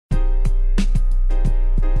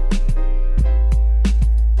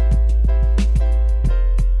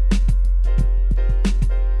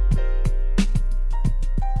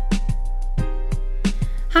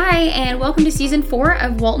welcome to Season 4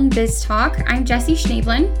 of Walton Biz Talk. I'm Jessie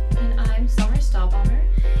Schneeblin. And I'm Summer Stahlbaumer.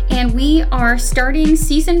 And we are starting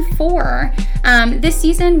Season 4. This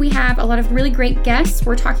season, we have a lot of really great guests.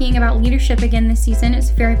 We're talking about leadership again this season.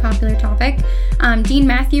 It's a very popular topic. Dean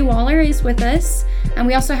Matthew Waller is with us. And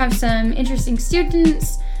we also have some interesting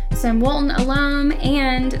students, some Walton alum,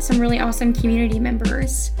 and some really awesome community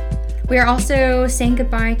members. We are also saying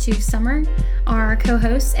goodbye to Summer, our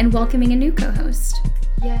co-host, and welcoming a new co-host.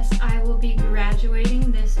 Yes, I will be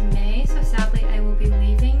graduating this May, so sadly I will be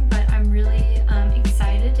leaving, but I'm really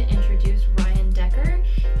excited to introduce Ryan Decker.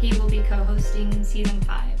 He will be co-hosting in Season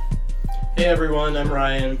 5. Hey everyone, I'm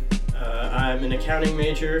Ryan. I'm an accounting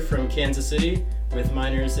major from Kansas City with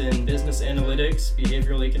minors in business analytics,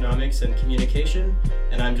 behavioral economics, and communication,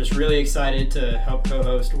 and I'm just really excited to help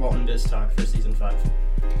co-host Walton Biz Talk for Season 5.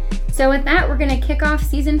 So with that, we're going to kick off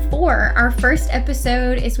Season 4. Our first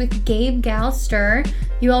episode is with Gabe Galster.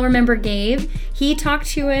 You all remember Gabe. He talked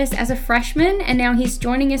to us as a freshman, and now he's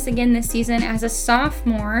joining us again this season as a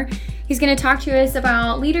sophomore. He's going to talk to us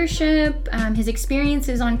about leadership, his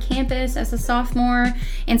experiences on campus as a sophomore,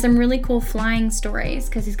 and some really cool flying stories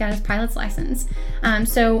because he's got his pilot's license.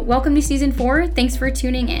 So welcome to Season 4. Thanks for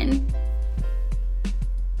tuning in.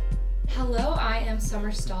 Hello, I am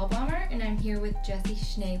Summer Stahlbaumer, and I'm here with Jessie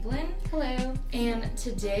Schneeblin. Hello. And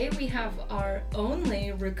today we have our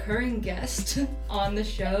only recurring guest on the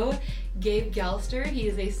show, Gabe Galster. He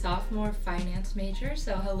is a sophomore finance major.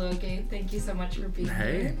 So hello, Gabe. Thank you so much for being here.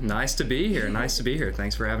 Hey, nice to be here.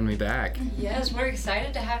 Thanks for having me back. Yes, we're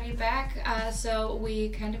excited to have you back. So we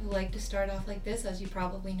kind of like to start off like this, as you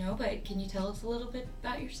probably know, but can you tell us a little bit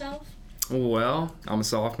about yourself? Well, I'm a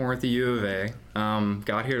sophomore at the U of A.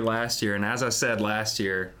 Got here last year, and as I said last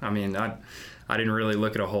year, I didn't really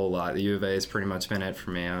look at a whole lot. The U of A has pretty much been it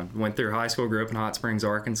for me. I went through high school, grew up in Hot Springs,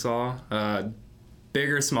 Arkansas. Big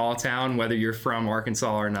or small town, whether you're from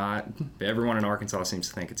Arkansas or not, everyone in Arkansas seems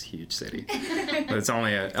to think it's a huge city. But it's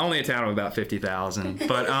only a town of about 50,000.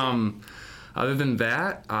 But other than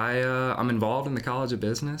that, I'm involved in the College of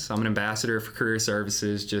Business. I'm an ambassador for career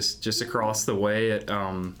services just across the way at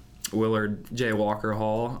Willard J. Walker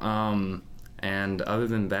Hall. And other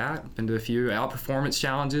than that, been to a few outperformance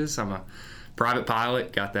challenges. I'm a private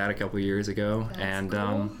pilot, got that a couple years ago. That's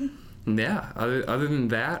cool. Yeah, other than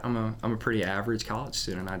that, I'm a pretty average college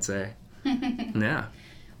student, I'd say. Yeah.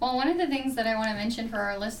 Well, one of the things that I want to mention for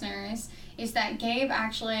our listeners is that Gabe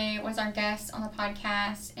actually was our guest on the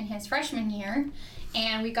podcast in his freshman year,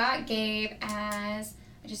 and we got Gabe as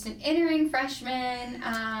just an entering freshman,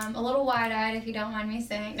 a little wide-eyed, if you don't mind me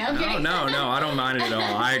saying. No, I don't mind it at all.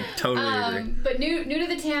 I totally agree. But new to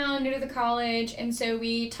the town, new to the college, and so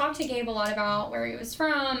we talked to Gabe a lot about where he was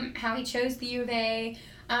from, how he chose the U of A.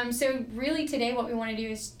 So really today what we want to do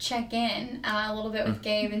is check in a little bit with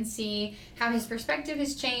Gabe and see how his perspective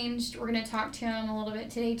has changed. We're going to talk to him a little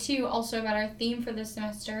bit today too, also about our theme for this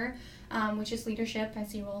semester, which is leadership,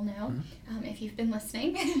 as you all know, if you've been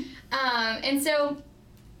listening. And so,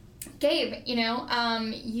 Gabe,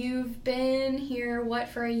 you've been here,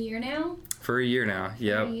 for a year now? For a year now,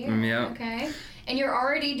 yep. Yep. Okay. And you're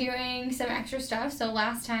already doing some extra stuff. So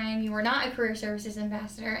last time you were not a career services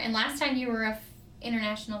ambassador, and last time you were a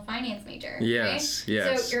international finance major. Yes, right?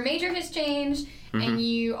 yes. So your major has changed, and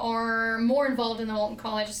you are more involved in the Walton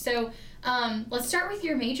College. So let's start with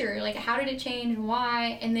your major. Like, how did it change?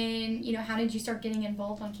 Why? And then, how did you start getting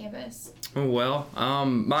involved on campus? Well,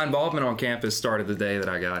 my involvement on campus started the day that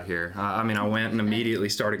I got here. I went and immediately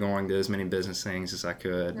started going to as many business things as I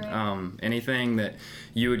could. Right. Anything that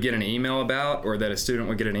you would get an email about, or that a student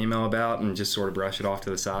would get an email about, and just sort of brush it off to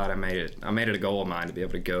the side. I made it a goal of mine to be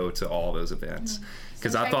able to go to all those events.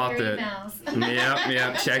 Because I thought that,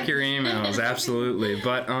 yep, check your emails, absolutely.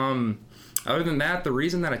 But other than that, the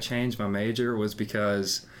reason that I changed my major was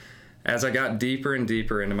because as I got deeper and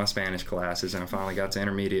deeper into my Spanish classes, and I finally got to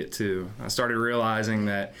intermediate too, I started realizing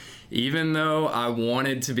that even though I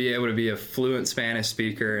wanted to be able to be a fluent Spanish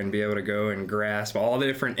speaker and be able to go and grasp all the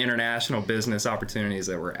different international business opportunities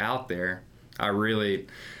that were out there, I really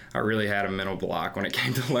had a mental block when it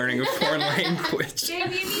came to learning a foreign language.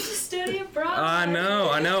 Gabe, you need to study abroad. I know.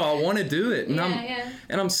 I want to do it. And Yeah.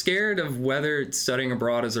 I'm scared of whether studying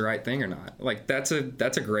abroad is the right thing or not. Like, that's a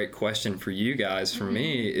great question for you guys. For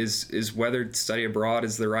me, is whether study abroad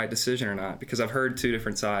is the right decision or not. Because I've heard two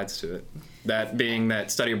different sides to it. That being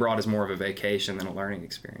that study abroad is more of a vacation than a learning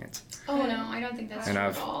experience. Oh, no, I don't think that's true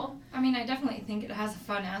at all. I definitely think it has a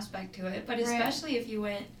fun aspect to it, but especially if you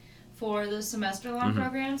went for the semester-long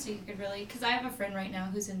program, so you could really, because I have a friend right now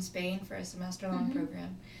who's in Spain for a semester-long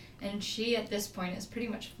program, and she at this point is pretty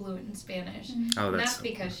much fluent in Spanish. Oh, And that's that's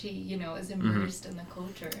because she, you know, is immersed in the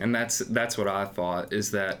culture. And that's what I thought,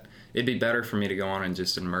 is that it'd be better for me to go on and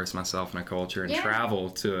just immerse myself in a culture and travel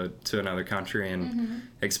to another country and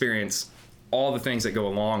experience all the things that go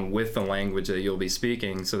along with the language that you'll be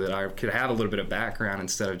speaking, so that I could have a little bit of background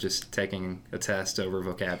instead of just taking a test over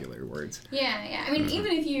vocabulary words. Yeah. I mean,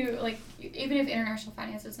 even if international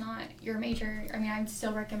finance is not your major, I mean, I'd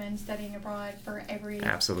still recommend studying abroad for every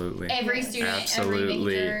Absolutely. student,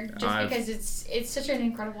 Absolutely. every major, just because it's such an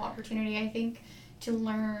incredible opportunity, I think, to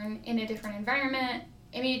learn in a different environment.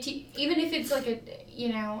 I mean, even if it's like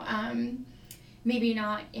maybe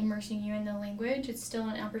not immersing you in the language, it's still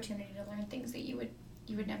an opportunity to learn things that you would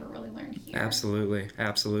never really learn here. Absolutely.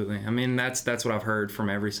 I mean, that's what I've heard from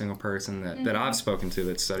every single person that I've spoken to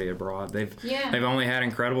that study abroad. They've only had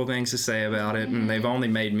incredible things to say about it, and they've only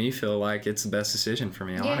made me feel like it's the best decision for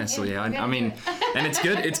me. Honestly, I mean, and it's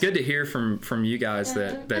good to hear from you guys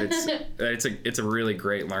that it's a really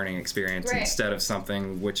great learning experience, instead of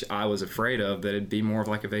something which I was afraid of, that it'd be more of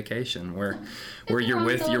like a vacation where you're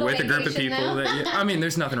with a group of people I mean,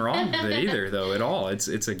 there's nothing wrong with it either, though, at all. It's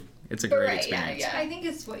a great experience. Yeah. I think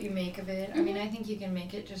it's what you make of it. I mean, I think you can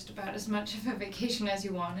make it just about as much of a vacation as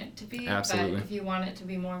you want it to be. Absolutely. But if you want it to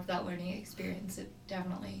be more of that learning experience, it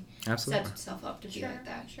definitely sets itself up to be like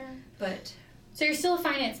that. Sure. But so you're still a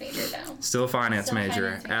finance major, though? Still a finance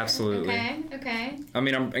major. Absolutely. Okay. I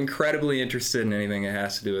mean, I'm incredibly interested in anything that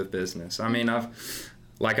has to do with business. I mean,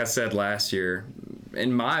 like I said last year,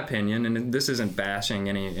 in my opinion, and this isn't bashing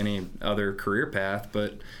any other career path,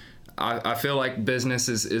 but I feel like business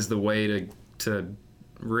is the way to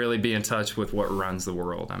really be in touch with what runs the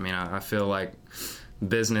world. I mean, I feel like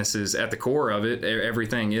business is at the core of it.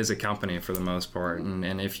 Everything is a company for the most part.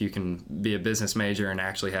 And if you can be a business major and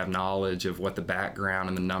actually have knowledge of what the background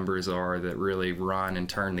and the numbers are that really run and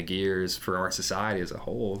turn the gears for our society as a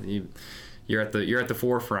whole, you're at the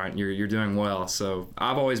forefront. You're doing well. So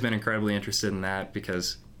I've always been incredibly interested in that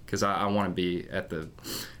because I want to be at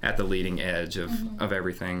the leading edge of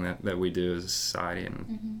everything that we do as a society,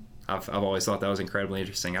 and I've always thought that was incredibly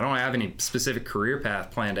interesting. I don't have any specific career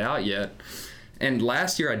path planned out yet, and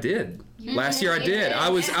last year I did. I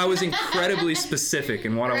was incredibly specific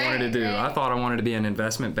in what I wanted to do. Right. I thought I wanted to be in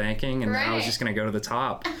investment banking, and I was just going to go to the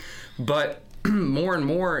top. But more and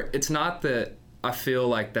more, it's not that I feel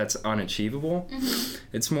like that's unachievable.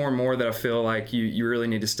 It's more and more that I feel like you really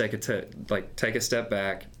need to take a step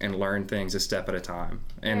back and learn things a step at a time.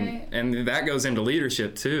 And that goes into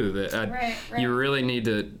leadership too, that you really need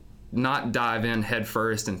to not dive in head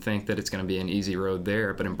first and think that it's going to be an easy road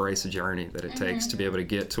there, but embrace the journey that it takes to be able to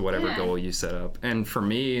get to whatever goal you set up. And for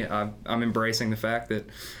me, I'm embracing the fact that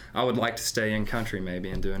I would like to stay in country maybe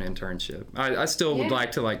and do an internship. I still would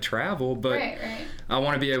like to travel, but I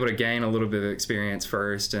want to be able to gain a little bit of experience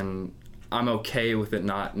first, and I'm okay with it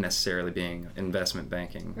not necessarily being investment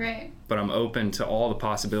banking. Right. But I'm open to all the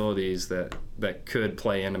possibilities that could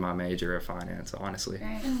play into my major of finance, honestly.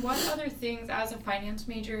 Right. And what other things as a finance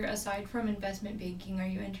major, aside from investment banking, are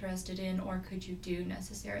you interested in or could you do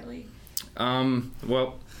necessarily?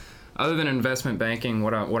 Well, other than investment banking,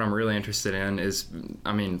 what I'm really interested in is,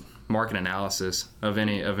 I mean, market analysis of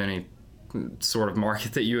any sort of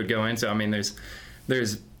market that you would go into. I mean,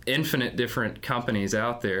 there's infinite different companies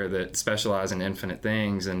out there that specialize in infinite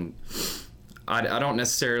things, and I don't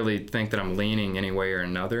necessarily think that I'm leaning any way or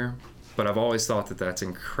another, but I've always thought that that's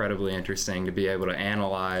incredibly interesting to be able to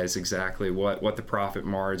analyze exactly what the profit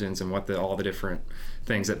margins and what all the different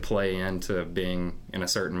things that play into being in a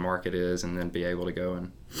certain market is, and then be able to go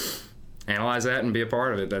and analyze that and be a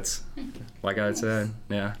part of it. That's like I said,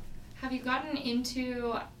 yeah. Have you gotten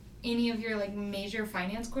into any of your major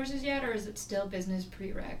finance courses yet, or is it still business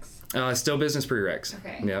prereqs? Still business prereqs.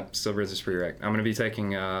 Okay. Yep, still business prereq. I'm going to be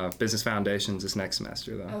taking business foundations this next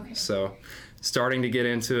semester though. Okay. So starting to get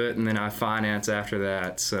into it, and then I finance after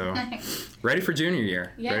that. So ready for junior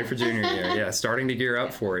year. Yeah. Ready for junior year. Yeah, starting to gear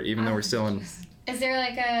up for it, even though we're still in. Is there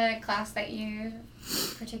a class that you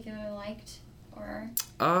particularly liked, or?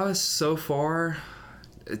 So far,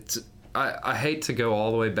 I hate to go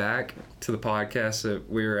all the way back to the podcast that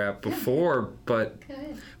we were at before, but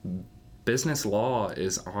business law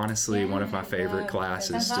is honestly one of my favorite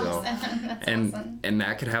classes still. And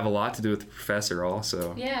that could have a lot to do with the professor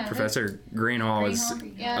also. Yeah. Professor Greenhall is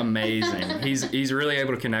amazing. He's really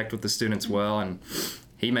able to connect with the students well, and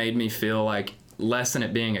he made me feel like less than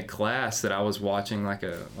it being a class, that I was watching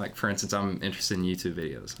for instance, I'm interested in YouTube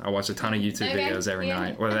videos. I watch a ton of YouTube videos every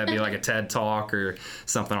night, whether that be a TED Talk or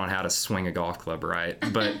something on how to swing a golf club right.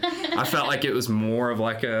 But I felt like it was more of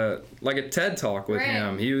like a TED Talk with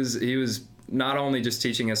him. He was not only just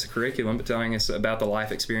teaching us a curriculum, but telling us about the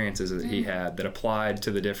life experiences that he had that applied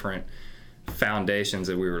to the different foundations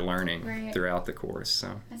that we were learning throughout the course. So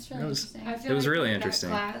that's really interesting. I feel it was like really with interesting.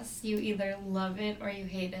 That class, you either love it or you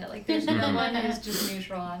hate it. Like there's no one who's just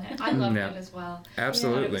neutral on it. I loved it as well.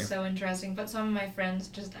 Absolutely. It was so interesting. But some of my friends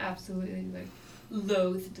just absolutely like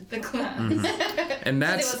loathed the class. And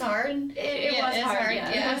that's it was hard. It was hard.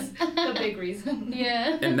 Yeah. That's the big reason.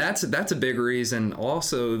 Yeah. And that's a big reason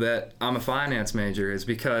also that I'm a finance major, is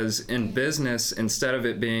because in business, instead of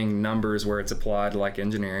it being numbers where it's applied like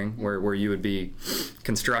engineering, where you would be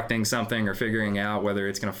constructing something or figuring out whether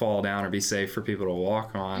it's going to fall down or be safe for people to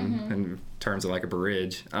walk on in terms of like a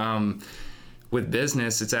bridge. With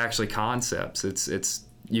business, it's actually concepts. It's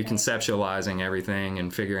you conceptualizing everything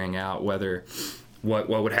and figuring out whether what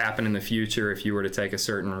would happen in the future if you were to take a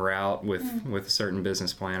certain route with a certain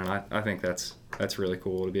business plan. And I think that's really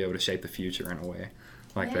cool to be able to shape the future in a way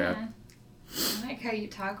like that. I like how you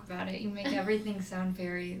talk about it. You make everything sound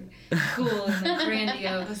very cool and like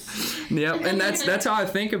grandiose. Yep, and that's how I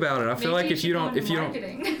think about it. I feel like if you don't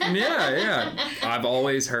I've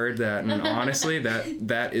always heard that, and honestly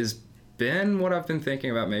that is been what I've been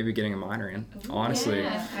thinking about maybe getting a minor in, honestly.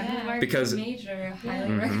 Because major,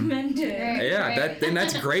 highly recommended. And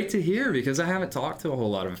that's great to hear, because I haven't talked to a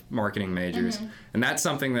whole lot of marketing majors. And that's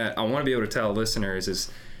something that I want to be able to tell listeners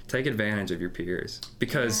is take advantage of your peers,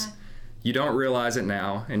 because you don't realize it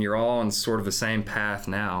now and you're all on sort of the same path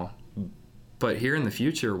now, but here in the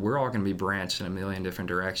future we're all going to be branched in a million different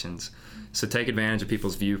directions. So take advantage of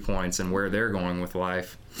people's viewpoints and where they're going with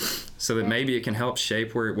life, so that maybe it can help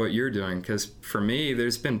shape what you're doing. Because for me,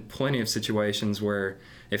 there's been plenty of situations where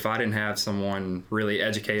if I didn't have someone really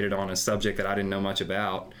educated on a subject that I didn't know much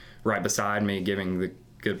about right beside me giving the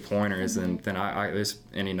good pointers, then I there's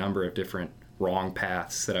any number of different wrong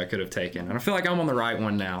paths that I could have taken. And I feel like I'm on the right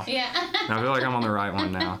one now. Yeah. I feel like I'm on the right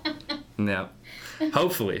one now. Yep.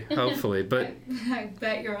 Hopefully, but I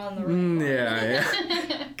bet you're on the right one.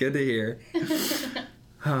 Yeah. Good to hear.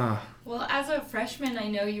 Well, as a freshman, I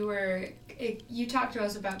know you talked to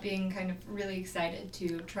us about being kind of really excited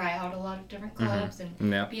to try out a lot of different clubs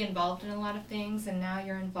and be involved in a lot of things, and now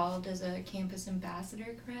you're involved as a campus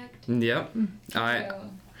ambassador, correct? Yep. So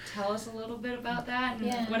tell us a little bit about that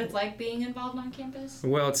and what it's like being involved on campus.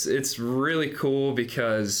 Well, it's really cool,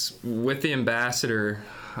 because with the ambassador,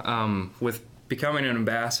 with becoming an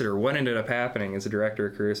ambassador, what ended up happening is the director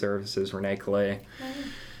of career services, Renee Clay.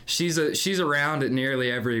 She's around at nearly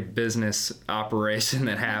every business operation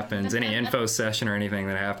that happens, any info session or anything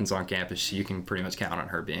that happens on campus. You can pretty much count on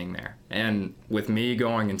her being there. And with me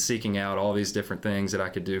going and seeking out all these different things that I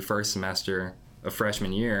could do first semester of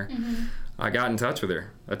freshman year, I got in touch with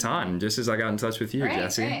her a ton, just as I got in touch with you,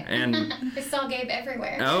 Jesse. Right. And we saw Gabe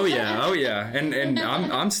everywhere. Oh yeah. And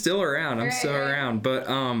I'm still around. I'm still around. But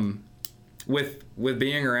with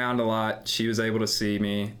being around a lot, she was able to see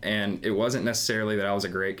me, and it wasn't necessarily that I was a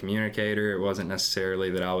great communicator. It wasn't necessarily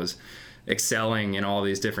that I was excelling in all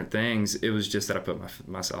these different things. It was just that I put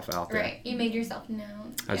myself out there. Right. You made yourself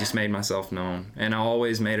known. I just made myself known, and I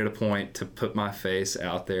always made it a point to put my face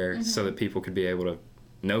out there so that people could be able to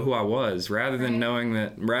know who I was, rather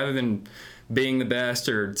than being the best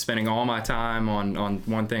or spending all my time on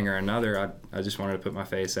one thing or another. I just wanted to put my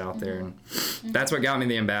face out there, and that's what got me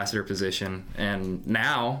the ambassador position. And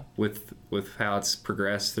now with how it's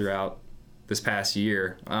progressed throughout this past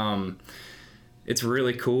year, it's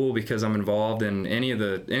really cool, because I'm involved in any of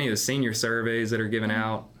the senior surveys that are given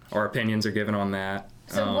out. Our opinions are given on that.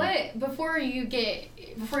 So before you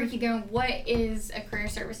keep going, what is a career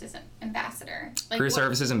services ambassador? Career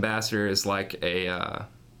services ambassador is like a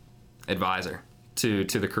advisor to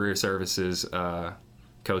the career services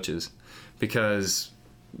coaches, because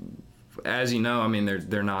as you know, I mean,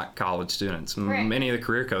 they're not college students. Right. Many of the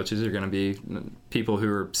career coaches are going to be people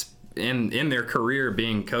who are in their career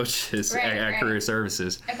being coaches at career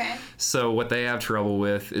services. Okay. So what they have trouble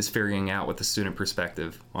with is figuring out what the student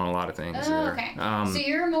perspective on a lot of things are. Okay. So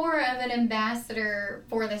you're more of an ambassador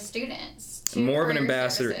for the students. More of an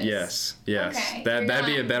ambassador, yes. Okay. That'd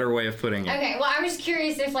be a better way of putting it. Okay, well, I was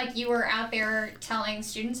curious if you were out there telling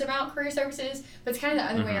students about career services, but it's kind of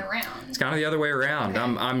the other way around. It's kind of the other way around.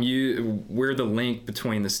 Okay. We're the link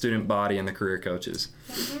between the student body and the career coaches.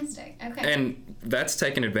 Fantastic. Okay. And that's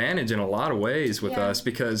taken advantage in a lot of ways with us,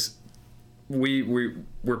 because we're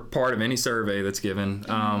part of any survey that's given,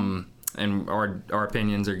 and our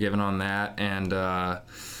opinions are given on that. And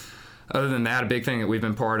other than that, a big thing that we've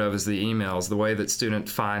been part of is the emails, the way that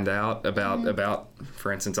students find out about,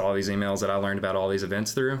 for instance, all these emails that I learned about all these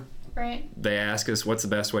events through. They ask us what's the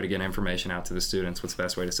best way to get information out to the students, what's the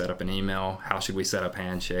best way to set up an email, how should we set up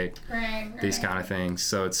Handshake, these kind of things.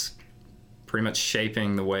 So it's pretty much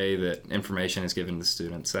shaping the way that information is given to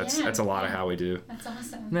students. That's a lot of how we do. That's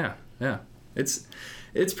awesome. Yeah.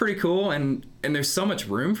 It's pretty cool, and there's so much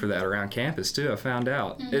room for that around campus too. I found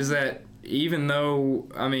out is that even though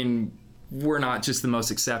we're not just the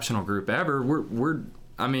most exceptional group ever, we're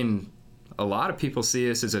a lot of people see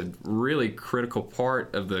us as a really critical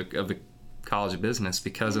part of the College of Business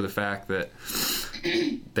because of the fact that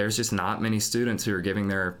there's just not many students who are giving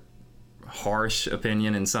their harsh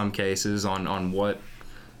opinion in some cases on what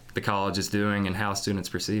the college is doing and how students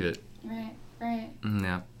perceive it. Right.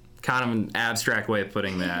 Yeah. Kind of an abstract way of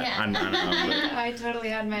putting that. Yeah. I know, but I totally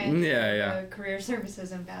had my career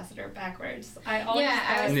services ambassador backwards. I always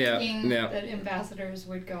thought that ambassadors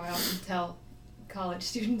would go out and tell college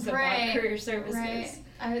students about career services.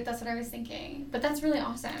 Right. That's what I was thinking. But that's really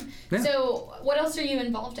awesome. Yeah. So what else are you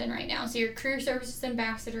involved in right now? So you're career services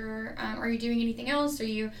ambassador. Are you doing anything else? Are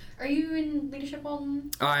you in Leadership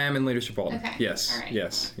Walton? I am in Leadership Walton. Okay. Yes. All right.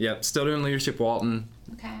 Yes. Yep. Still doing Leadership Walton.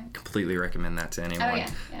 Okay. Completely recommend that to anyone. Oh,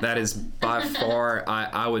 yeah. That is by far,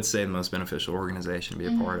 I would say, the most beneficial organization to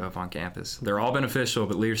be a part of on campus. They're all beneficial,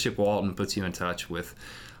 but Leadership Walton puts you in touch with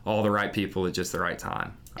all the right people at just the right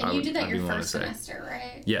time. And you did that your first semester,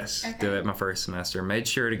 right? Yes, okay. did it my first semester. Made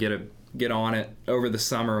sure to get on it over the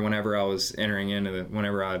summer whenever I was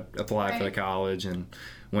whenever I applied for the college and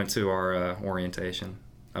went to our orientation.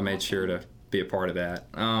 I made sure to be a part of that.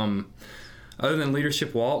 Other than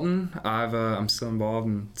Leadership Walton, I'm still involved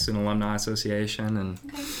in Student Alumni Association and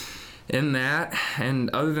in that. And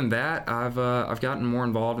other than that, I've gotten more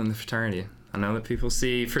involved in the fraternity. I know that people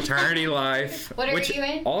see fraternity life. What are you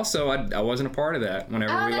in? Also, I wasn't a part of that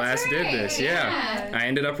whenever we last did this. Yeah. I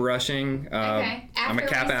ended up rushing. I'm a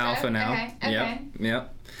Kappa Alpha now. Okay.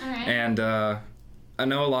 Yep. All right. And I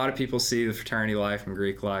know a lot of people see the fraternity life and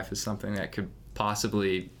Greek life as something that could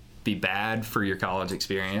possibly be bad for your college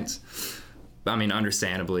experience. I mean,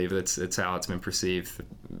 understandably, it's how it's been perceived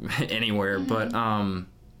anywhere. But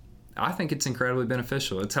I think it's incredibly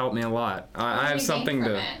beneficial. It's helped me a lot. I have something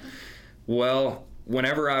to... Well,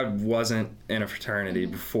 whenever I wasn't in a fraternity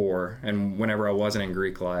before, and whenever I wasn't in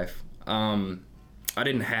Greek life, I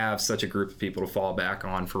didn't have such a group of people to fall back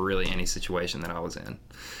on for really any situation that I was in.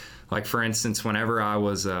 Like, for instance, whenever I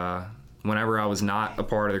was not a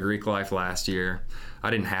part of the Greek life last year,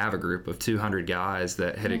 I didn't have a group of 200 guys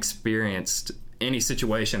that had experienced any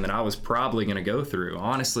situation that I was probably going to go through.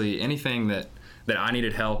 Honestly, anything that I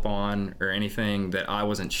needed help on or anything that I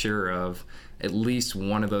wasn't sure of, at least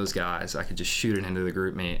one of those guys, I could just shoot it into the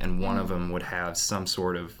group me, and one of them would have some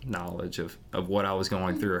sort of knowledge of what I was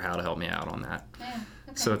going through or how to help me out on that. Yeah.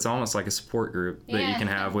 Okay. So it's almost like a support group that you can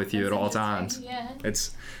have with you at all times. Yeah.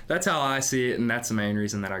 That's how I see it, and that's the main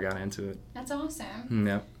reason that I got into it. That's awesome.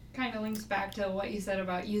 Yep. Kind of links back to what you said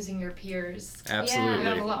about using your peers. Absolutely. You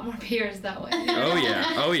have a lot more peers that way.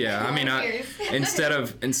 Oh yeah. I mean, instead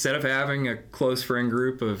of having a close friend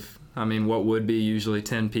group of, what would be usually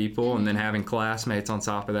 10 people, and then having classmates on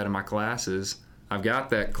top of that in my classes, I've got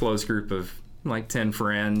that close group of like 10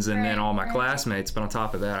 friends and then all my classmates, but on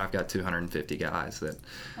top of that, I've got 250 guys that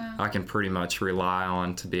I can pretty much rely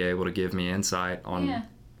on to be able to give me insight on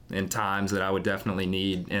in times that I would definitely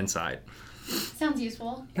need insight. Sounds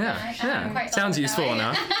useful. Yeah. Sounds useful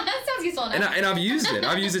enough. Sounds useful enough. And I've used it.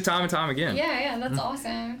 I've used it time and time again. Yeah, that's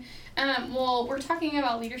awesome. Well, we're talking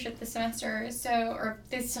about leadership this semester, or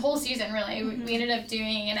this whole season, really. We ended up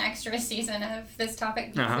doing an extra season of this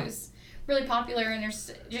topic because it was really popular, and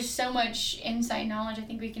there's just so much insight knowledge I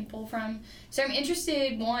think we can pull from. So I'm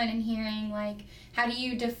interested, in hearing, how do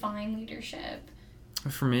you define leadership?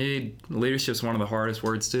 For me, leadership is one of the hardest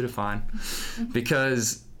words to define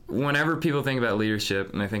because whenever people think about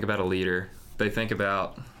leadership and they think about a leader, they think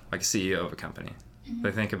about like a CEO of a company.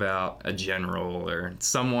 They think about a general or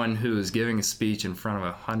someone who is giving a speech in front of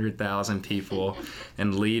 100,000 people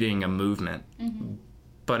and leading a movement.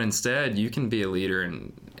 But instead, you can be a leader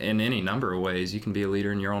in any number of ways. You can be a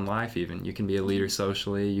leader in your own life even. You can be a leader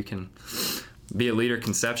socially. You can be a leader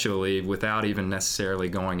conceptually without even necessarily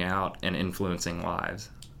going out and influencing lives.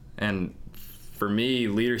 And for me,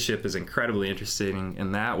 leadership is incredibly interesting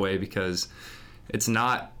in that way because it's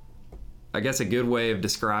not, I guess a good way of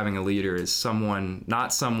describing a leader is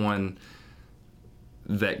not someone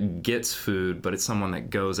that gets food, but it's someone that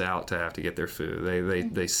goes out to have to get their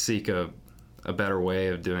food. They seek a better way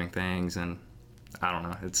of doing things, and I don't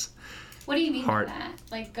know, it's what do you mean hard. by that?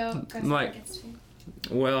 Like go gets food?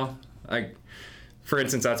 Well, for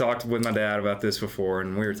instance, I talked with my dad about this before,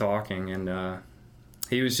 and we were talking, and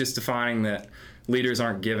he was just defining that leaders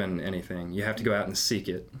aren't given anything. You have to go out and seek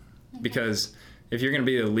it. Because if you're going to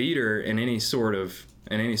be a leader in any sort of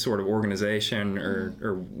organization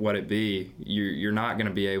or what it be, you're not going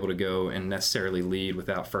to be able to go and necessarily lead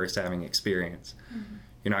without first having experience. Mm-hmm.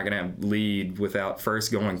 You're not going to lead without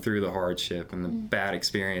first going through the hardship and the bad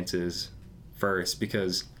experiences first,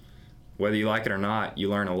 because whether you like it or not, you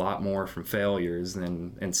learn a lot more from failures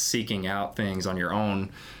and seeking out things on your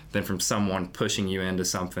own than from someone pushing you into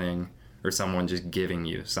something or someone just giving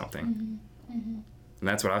you something. Mm-hmm. Mm-hmm. And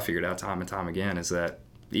that's what I figured out time and time again, is that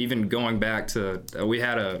even going back to, we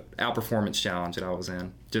had a outperformance challenge that I was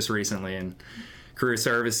in just recently, and Career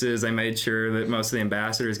Services, they made sure that most of the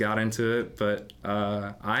ambassadors got into it, but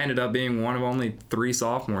I ended up being one of only 3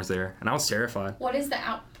 sophomores there, and I was terrified. What is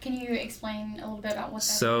can you explain a little bit about what that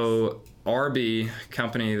is? So RB,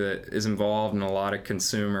 company that is involved in a lot of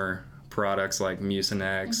consumer products like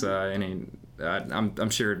Mucinex, I'm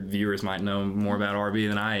sure viewers might know more about RB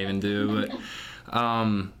than I even do, but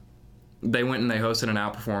they went and they hosted an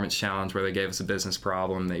outperformance challenge where they gave us a business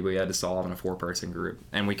problem that we had to solve in a 4-person group,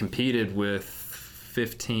 and we competed with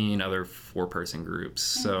 15 other 4-person groups.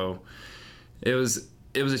 So it was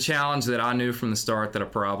a challenge that I knew from the start that I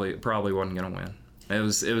probably wasn't going to win. It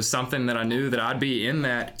was something that I knew that I'd be in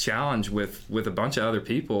that challenge with a bunch of other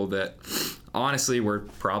people that honestly were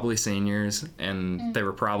probably seniors, and they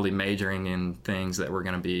were probably majoring in things that were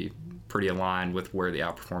going to be pretty aligned with where the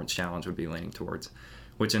outperformance challenge would be leaning towards.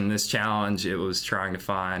 Which in this challenge, it was trying to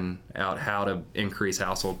find out how to increase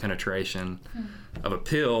household penetration of a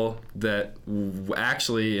pill that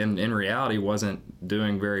actually, in reality, wasn't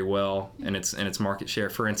doing very well in its market share.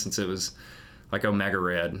 For instance, it was like Omega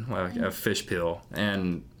Red, like a fish pill,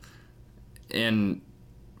 and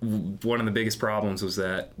one of the biggest problems was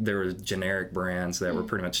that there were generic brands that were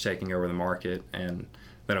pretty much taking over the market, and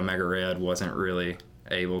that Omega Red wasn't really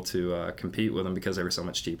able to compete with them because they were so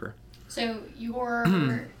much cheaper. So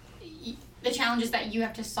the challenge is that you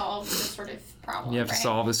have to solve this sort of problem. You have to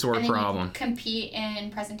solve this sort of problem. You compete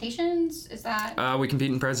in presentations. Is that? We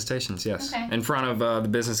compete in presentations, yes, okay. in front of the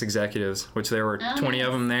business executives, which there were 20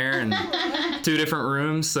 of them there, and 2 different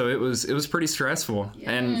rooms. So it was pretty stressful,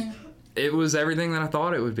 and it was everything that I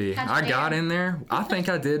thought it would be. I got in there. I think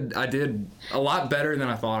I did a lot better than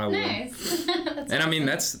I thought I would. Nice. And I mean,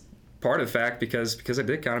 that's part of the fact because I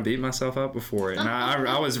did kind of beat myself up before it, and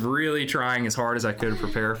I was really trying as hard as I could to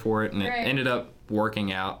prepare for it, and it ended up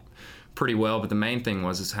working out pretty well. But the main thing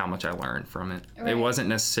is how much I learned from it. Right. It wasn't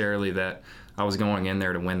necessarily that I was going in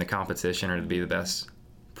there to win the competition or to be the best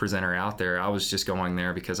presenter out there. I was just going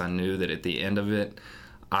there because I knew that at the end of it,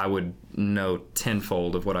 I would know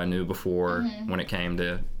tenfold of what I knew before when it came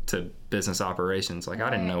to business operations. Like, I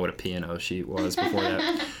didn't know what a P&O sheet was before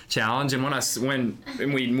that challenge. And when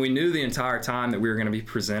we knew the entire time that we were going to be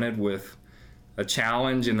presented with a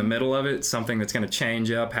challenge in the middle of it, something that's going to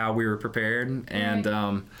change up how we were prepared. And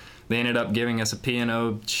they ended up giving us a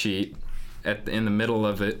P&O sheet in the middle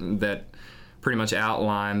of it that pretty much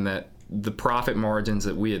outlined that the profit margins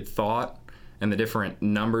that we had thought and the different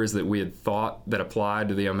numbers that we had thought that applied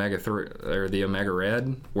to the Omega-3 or the Omega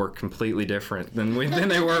Red were completely different than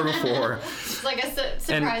they were before. It's like a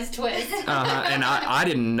surprise twist. And I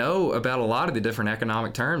didn't know about a lot of the different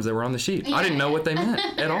economic terms that were on the sheet. I didn't know what they meant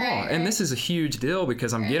at all. And this is a huge deal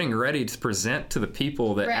because I'm getting ready to present to the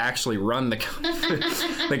people that actually run the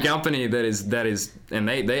company that is, and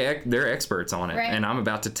they're experts on it. Right. And I'm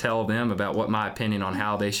about to tell them about what my opinion on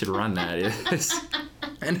how they should run that is.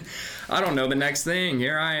 And I don't know the next thing.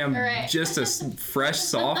 Here I am, just a fresh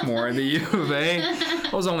sophomore at the U of A. I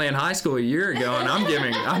was only in high school a year ago, and I'm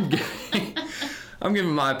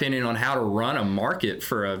giving my opinion on how to run a market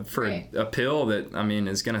for a pill that, I mean,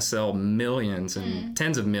 is going to sell millions and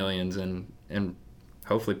tens of millions and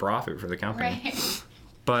hopefully profit for the company. Right.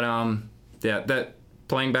 But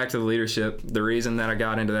playing back to the leadership, the reason that I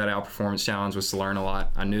got into that outperformance challenge was to learn a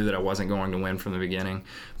lot. I knew that I wasn't going to win from the beginning,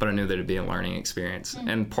 but I knew that it'd be a learning experience.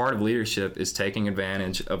 And part of leadership is taking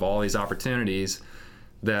advantage of all these opportunities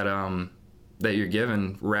that you're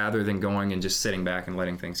given, rather than going and just sitting back and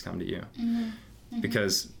letting things come to you.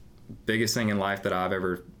 Because biggest thing in life that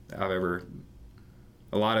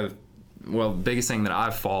biggest thing that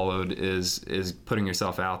I've followed is putting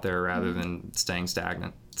yourself out there rather than staying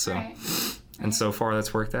stagnant. So. And so far,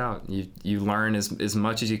 that's worked out. You learn as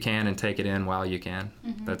much as you can and take it in while you can.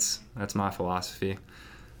 That's my philosophy.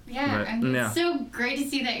 Yeah, But, yeah. It's so great to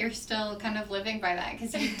see that you're still kind of living by that,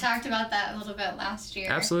 because you talked about that a little bit last year.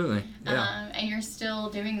 Absolutely, yeah. And you're still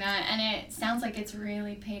doing that, and it sounds like it's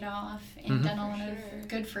really paid off and done a lot of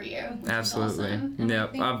good for you. Absolutely. Awesome.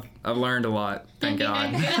 Yep, I've learned a lot, thank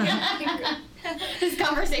God. This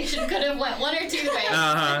conversation could have went one or two ways.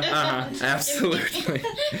 Absolutely.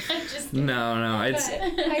 No, it's.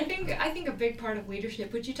 I think a big part of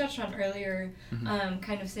leadership, which you touched on earlier,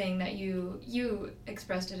 kind of saying that you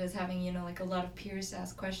expressed it as having, you know, like a lot of peers to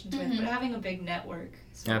ask questions with, but having a big network.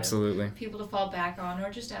 Absolutely. People to fall back on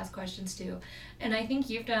or just ask questions to. And I think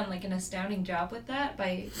you've done like an astounding job with that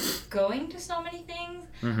by going to so many things.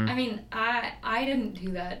 I mean, I didn't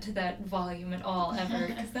do that to that volume at all ever,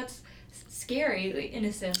 because that's scary in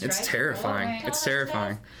a sense, it's right? Terrifying. It's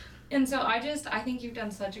terrifying. And so I think you've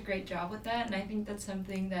done such a great job with that, and I think that's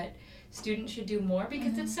something that students should do more,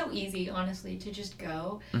 because it's so easy, honestly, to just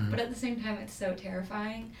go, but at the same time it's so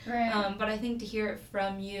terrifying. Right. But I think to hear it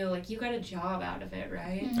from you, like, you got a job out of it,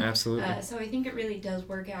 right? Absolutely. So I think it really does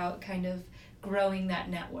work out, kind of growing that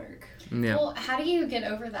network. Yeah. Well, how do you get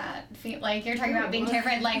over that? Like, you're talking about being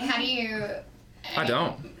terrified. Like, how do you? I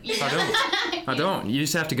don't. You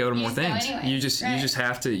just have to go to more things. You just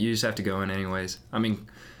have to go in anyways. I mean,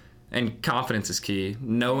 and confidence is key.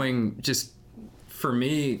 Knowing, just for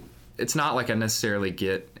me, it's not like I necessarily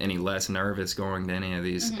get any less nervous going to any of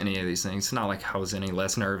these things. It's not like I was any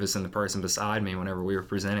less nervous than the person beside me whenever we were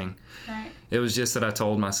presenting. Right. It was just that I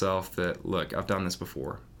told myself that, look, I've done this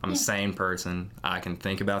before. I'm a sane person. I can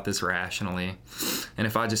think about this rationally. And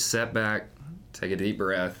if I just sit back, take a deep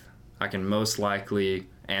breath, I can most likely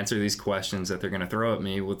answer these questions that they're going to throw at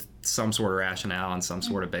me with some sort of rationale and some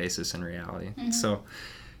sort of basis in reality. So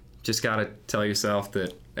just got to tell yourself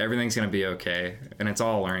that everything's going to be okay, and it's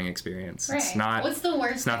all a learning experience. Right. It's not. What's the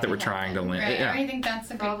worst? It's not that we're trying to win. Right. Yeah. I think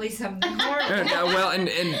that's Probably something horrible. Well,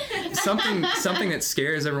 and something that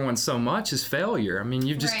scares everyone so much is failure. I mean,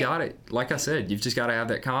 you've just got to, like I said, you've just got to have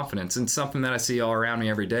that confidence. And something that I see all around me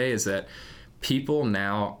every day is that people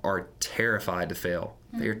now are terrified to fail.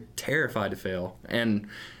 They're terrified to fail. And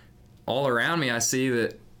all around me, I see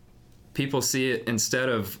that people see it, instead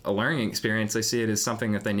of a learning experience, they see it as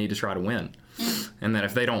something that they need to try to win. And that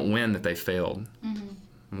if they don't win, that they failed.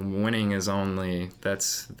 Winning is only,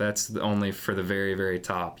 that's only for the very, very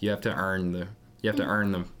top. You have to earn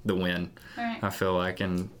the win. Right. I feel like.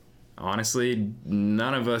 And honestly,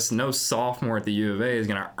 none of us, no sophomore at the U of A is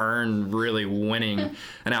going to earn really winning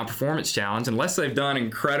an outperformance challenge unless they've done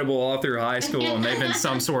incredible all through high school and they've been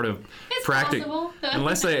some sort of practice.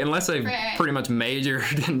 Unless they've pretty much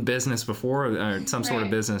majored in business before, or some sort of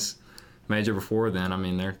business major before then. I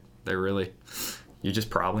mean, they're really, you're just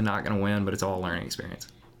probably not going to win, but it's all a learning experience.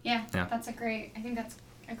 Yeah, that's I think that's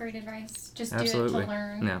a great advice. Just Absolutely. do it to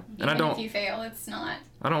learn. Yeah. Even And if you fail, it's not.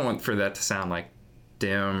 I don't want for that to sound like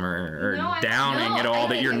dim or downing at all,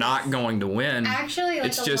 that you're not going to win. Actually, like,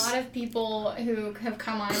 it's a just, lot of people who have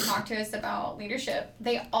come on and talked to us about leadership,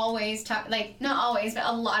 they always talk, like, not always, but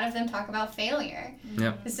a lot of them talk about failure.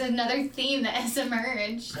 Yep. This is another theme that has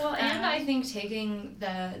emerged. Well, and I think taking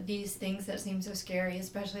these things that seem so scary,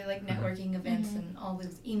 especially like networking events and all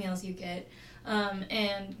those emails you get,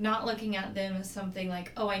 and not looking at them as something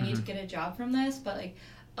like, oh, I need to get a job from this, but like,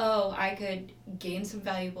 oh, I could gain some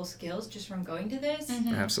valuable skills just from going to this.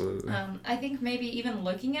 Absolutely. I think maybe even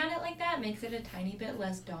looking at it like that makes it a tiny bit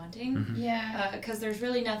less daunting. Yeah. Because there's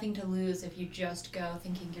really nothing to lose if you just go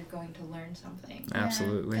thinking you're going to learn something.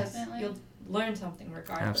 Absolutely. Because you'll learn something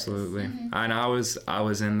regardless. Absolutely. And I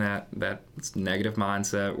was in that negative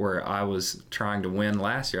mindset where I was trying to win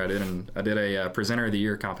last year. I did a presenter of the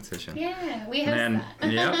year competition. Yeah, we have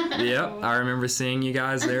that. Yep. I remember seeing you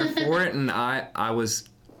guys there for it, and I was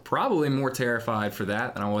probably more terrified for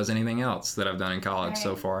that than I was anything else that I've done in college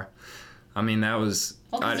so far. I mean, that was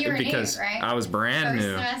because new, right? I was brand First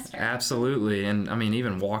new. semester. Absolutely. And I mean,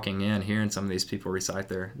 even walking in, hearing some of these people recite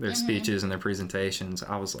their speeches and their presentations,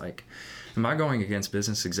 I was like, am I going against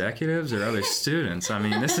business executives or other students? I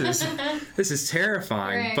mean, this is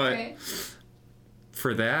terrifying. But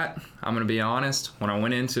for that, I'm going to be honest, when I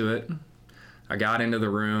went into it, I got into the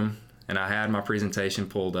room and I had my presentation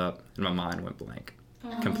pulled up and my mind went blank.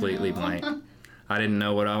 Completely blank. I didn't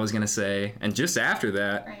know what I was going to say. And just after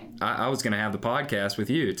that, I was going to have the podcast with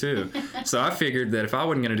you, too. So I figured that if I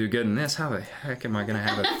wasn't going to do good in this, how the heck am I going to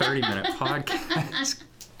have a 30-minute podcast?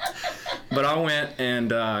 But I went and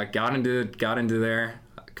got into there.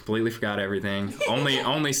 Completely forgot everything.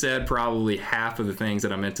 Only said probably half of the things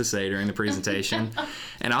that I meant to say during the presentation.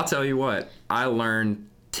 And I'll tell you what, I learned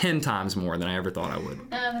 10 times more than I ever thought I would.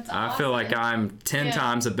 That's awesome. I feel like I'm 10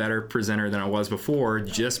 times a better presenter than I was before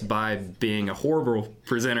just by being a horrible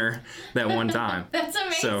presenter that one time. That's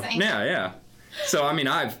amazing. So, yeah. So, I mean,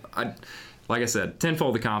 I like I said,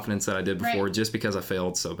 tenfold the confidence that I did before just because I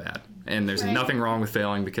failed so bad. And there's nothing wrong with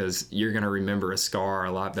failing because you're going to remember a scar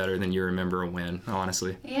a lot better than you remember a win,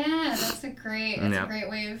 honestly. Yeah, that's a great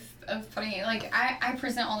way of putting it. Like, I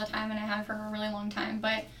present all the time, and I have for a really long time,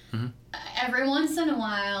 but every once in a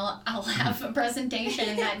while, I'll have a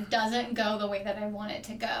presentation that doesn't go the way that I want it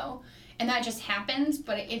to go. And that just happens,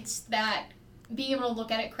 but it's that being able to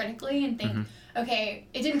look at it critically and think, okay,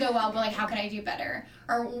 it didn't go well, but like, how can I do better?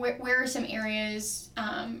 Or where are some areas,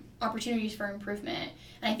 opportunities for improvement?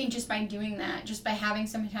 And I think just by doing that, just by having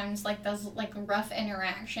sometimes like those like rough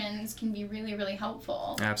interactions can be really, really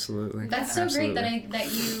helpful. Absolutely. That's so great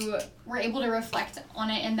that you were able to reflect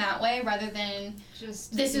on it in that way rather than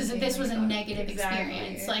just this was a negative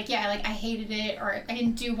experience. Like, like I hated it, or I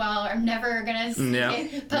didn't do well, or I'm never gonna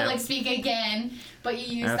public speak again. But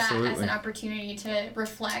you use that as an opportunity to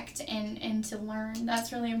reflect and to learn.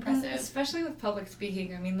 That's really impressive. Especially with public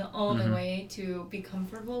speaking. I mean, the only way to be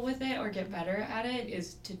comfortable with it or get better at it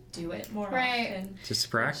is to do it more often. Just to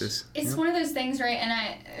practice. It's one of those things, right? And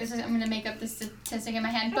I'm going to make up the statistic in my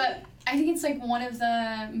head, but I think it's like one of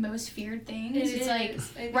the most feared things. It's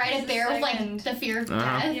like right up there with like the fear of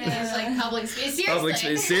death. It's like public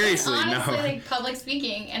speaking. Seriously, honestly, no. Like public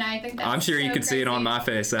speaking, and I think that's I'm sure you could see it on my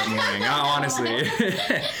face that morning. Honestly,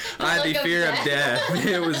 I had the fear of death.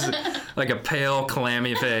 It was like a pale,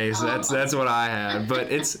 clammy face. That's what I had.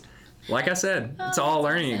 But it's like I said, it's all a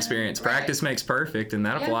learning experience. Practice makes perfect, and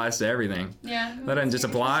that applies to everything. Yeah. That doesn't just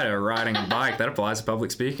apply to riding a bike. That applies to public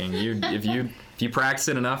speaking. If you practice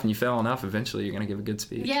it enough and you fail enough, eventually you're gonna give a good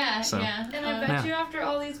speech. Yeah. And I bet you after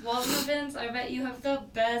all these Walden events, I bet you have the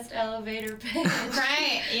best elevator pitch.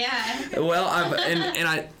 Right. Yeah. Well,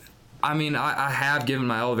 I have given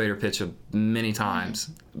my elevator pitch many times,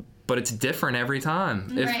 but it's different every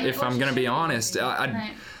time. If I'm gonna be honest,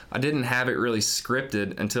 I didn't have it really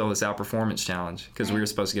scripted until this Outperformance Challenge because we were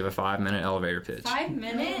supposed to give a 5-minute elevator pitch. 5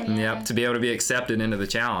 minutes? Yep, to be able to be accepted into the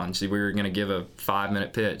challenge, we were going to give a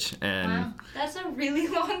 5-minute pitch, and wow, that's a really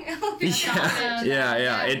long elevator pitch.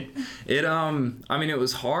 Yeah. It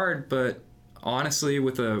was hard, but honestly,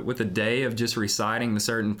 with a day of just reciting the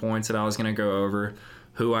certain points that I was going to go over,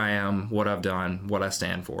 who I am, what I've done, what I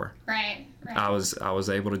stand for. Right. I was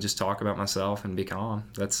able to just talk about myself and be calm.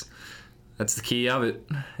 That's the key of it,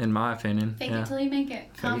 in my opinion. Fake it till you make it.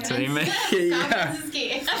 Fake it till you make it, Confidence is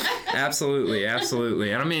key. Absolutely.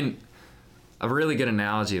 And I mean, a really good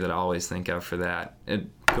analogy that I always think of for that,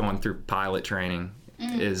 going through pilot training,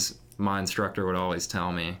 is my instructor would always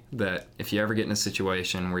tell me that if you ever get in a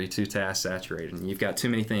situation where you're too task saturated and you've got too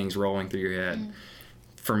many things rolling through your head,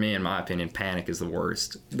 for me, in my opinion, panic is the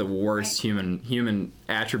worst human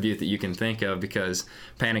attribute that you can think of, because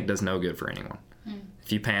panic does no good for anyone.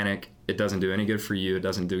 If you panic, it doesn't do any good for you, it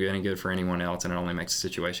doesn't do any good for anyone else, and it only makes the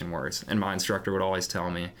situation worse. And my instructor would always tell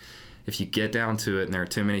me, if you get down to it and there are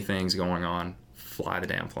too many things going on, fly the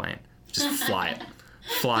damn plane. Just fly it.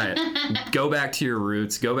 Fly it. Go back to your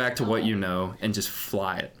roots, go back to what you know, and just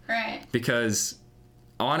fly it. Right. Because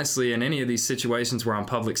honestly, in any of these situations where I'm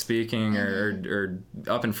public speaking or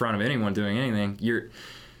up in front of anyone doing anything,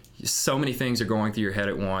 so many things are going through your head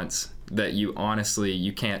at once that you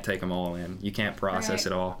can't take them all in. You can't process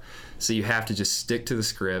it all. So you have to just stick to the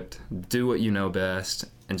script, do what you know best,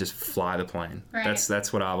 and just fly the plane. Right.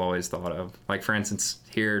 That's what I've always thought of. Like, for instance,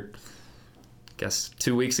 here, I guess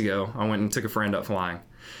 2 weeks ago, I went and took a friend up flying.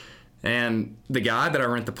 And the guy that I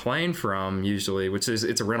rent the plane from usually, it's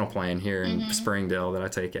a rental plane here in Springdale that I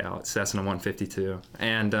take out, Cessna 152.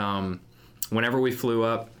 And whenever we flew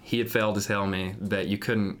up, he had failed to tell me that you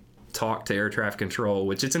couldn't talk to air traffic control,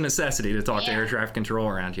 which it's a necessity to talk to air traffic control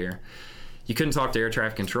around here. You couldn't talk to air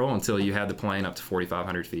traffic control until you had the plane up to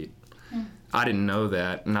 4,500 feet. I didn't know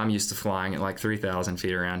that, and I'm used to flying at like 3,000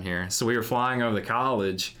 feet around here. So we were flying over the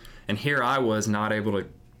college, and here I was not able to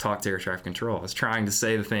talk to air traffic control. I was trying to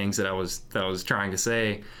say the things that I was trying to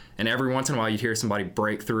say, and every once in a while you'd hear somebody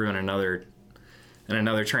break through in another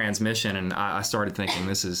transmission, and I started thinking,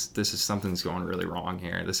 this is something's going really wrong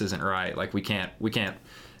here. This isn't right. Like, we can't.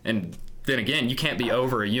 And then again, you can't be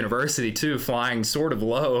over a university too, flying sort of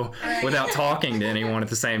low without talking to anyone at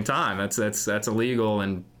the same time. That's illegal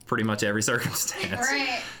in pretty much every circumstance.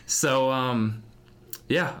 Right. So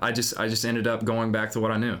I just ended up going back to what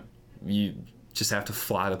I knew. You just have to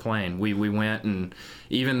fly the plane. We went, and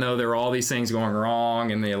even though there were all these things going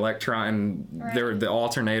wrong, and the the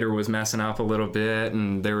alternator was messing up a little bit,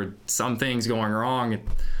 and there were some things going wrong,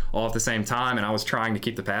 all at the same time, and I was trying to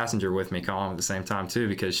keep the passenger with me calm at the same time too,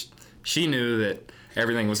 because she knew that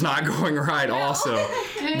everything was not going right also,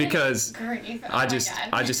 because I just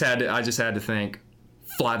had to think,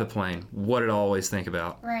 fly the plane. What did I always think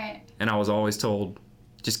about? Right. And I was always told,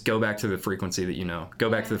 just go back to the frequency that you know. Go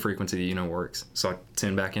back to the frequency that you know works. So I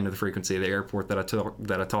tuned back into the frequency of the airport that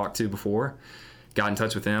I talked to before, got in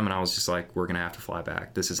touch with them, and I was just like, we're gonna have to fly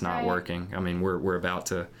back. This is not working. I mean, we're about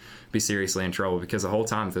to be seriously in trouble, because the whole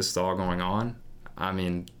time this is all going on, I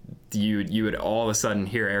mean, you would all of a sudden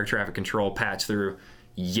hear air traffic control patch through,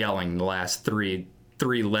 yelling the last three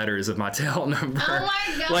letters of my tail number. Oh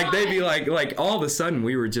my God. Like they'd be like all of a sudden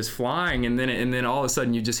we were just flying, and then all of a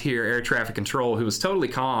sudden you just hear air traffic control, who was totally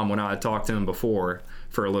calm when I had talked to him before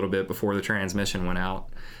for a little bit before the transmission went out.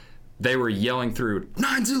 They were yelling through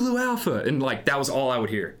 9 Zulu Alpha, and like that was all I would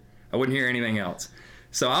hear. I wouldn't hear anything else.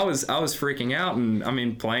 So I was freaking out, and I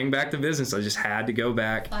mean, playing back to business, I just had to go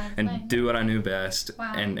back and do what I knew best.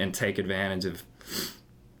 Wow. and take advantage of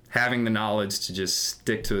having the knowledge to just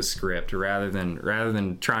stick to a script rather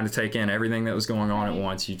than trying to take in everything that was going on at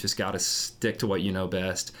once. You just got to stick to what you know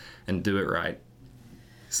best and do it right.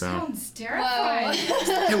 So sounds terrifying.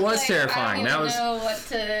 it was terrifying. I don't even know what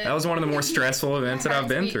to... That was one of the more stressful events that I've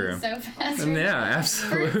been through. So fast. And yeah,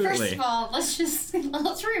 absolutely. First of all,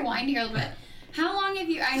 let's rewind here a little bit. How long have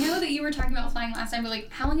you, I know that you were talking about flying last time, but like,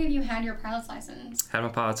 how long have you had your pilot's license? Had my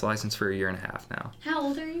pilot's license for 1.5 years now. How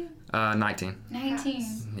old are you? 19. 19.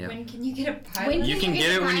 Yeah. When can you get a pilot? You can get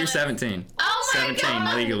it when you're 17. Oh my 17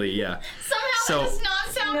 God. legally, yeah. Somehow that does not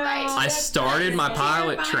sound right. I started my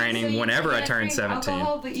pilot training whenever I turned 17.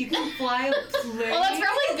 Alcohol, but you can fly a plane. Well, that's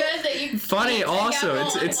probably good that you. Funny also,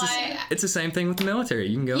 it's it's the same thing with the military.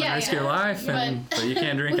 You can go and risk your life, but you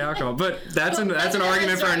can't drink alcohol. But that's an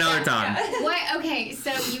argument for another time. What? Okay,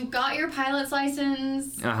 so you got your pilot's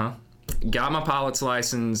license. Got my pilot's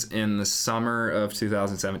license in the summer of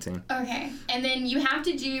 2017. Okay, and then you have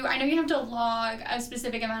to I know you have to log a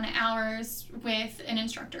specific amount of hours with an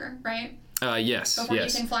instructor, right? Yes. Before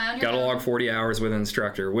you can fly on your Gotta own? log 40 hours with an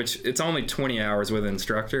instructor, which it's only 20 hours with an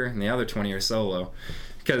instructor, and the other 20 are solo.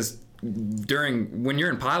 Because when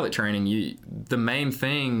you're in pilot training, the main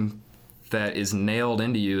thing that is nailed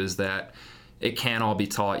into you is that it can't all be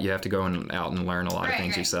taught. You have to go out and learn a lot of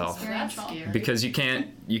things yourself. That's scary. Because you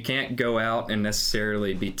can't go out and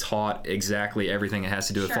necessarily be taught exactly everything that has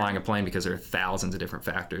to do with flying a plane, because there are thousands of different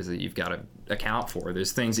factors that you've got to account for.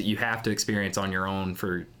 There's things that you have to experience on your own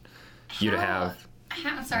for you to have.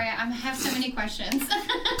 Sorry, I have so many questions.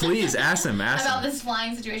 Please ask them. About this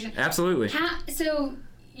flying situation. Absolutely. So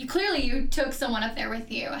you took someone up there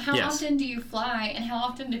with you. How often do you fly, and how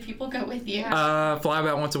often do people go with you? Fly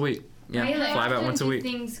about once a week. Yeah, really? Fly about once a week.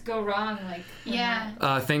 Things go wrong,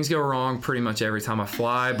 Things go wrong pretty much every time I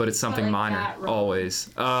fly, but it's something minor always.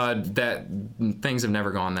 That things have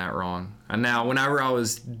never gone that wrong. And now, whenever I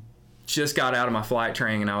just got out of my flight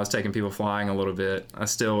training and I was taking people flying a little bit, I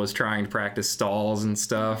still was trying to practice stalls and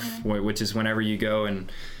stuff, which is whenever you go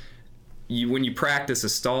and when you practice a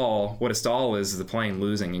stall, what a stall is the plane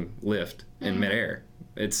losing lift in midair.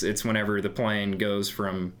 It's whenever the plane goes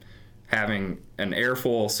from having an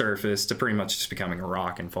airfoil surface to pretty much just becoming a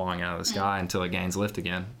rock and falling out of the sky until it gains lift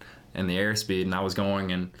again and the airspeed. And I was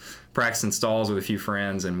going and practicing stalls with a few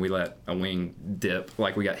friends, and we let a wing dip.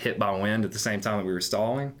 Like, we got hit by wind at the same time that we were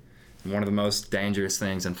stalling. And one of the most dangerous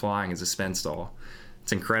things in flying is a spin stall.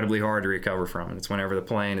 It's incredibly hard to recover from it. It's whenever the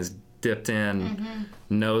plane is dipped in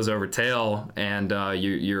nose over tail, and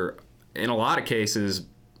you're in a lot of cases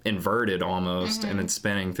inverted almost, and then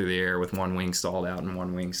spinning through the air with one wing stalled out and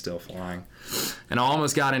one wing still flying. And I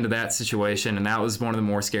almost got into that situation, and that was one of the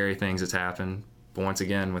more scary things that's happened. But once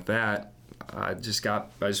again, with that, I just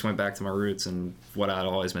went back to my roots and what I'd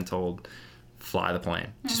always been told: fly the plane.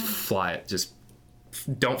 Just fly it. Just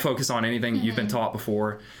don't focus on anything you've been taught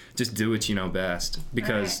before. Just do what you know best.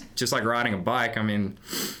 Because just like riding a bike, I mean,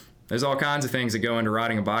 there's all kinds of things that go into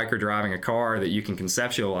riding a bike or driving a car that you can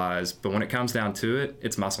conceptualize, but when it comes down to it,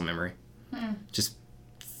 it's muscle memory. Just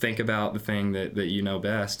think about the thing that you know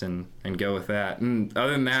best and go with that. And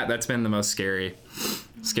other than that, that's been the most scary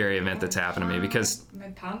event that's happened to me, because my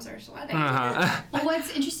palms are sweating. Well,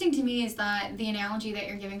 what's interesting to me is that the analogy that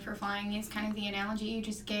you're giving for flying is kind of the analogy you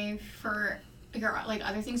just gave for your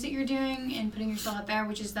other things that you're doing and putting yourself out there,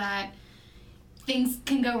 which is that things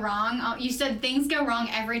can go wrong. You said things go wrong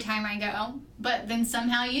every time I go, but then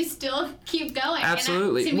somehow you still keep going.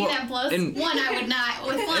 Absolutely. And to me, that blows. I would not,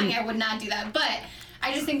 with flying, I would not do that. But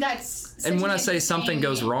I just think that's. And when I say something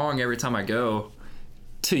goes wrong every time I go,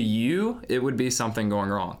 to you, it would be something going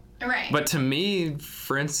wrong. Right. But to me,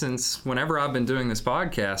 for instance, whenever I've been doing this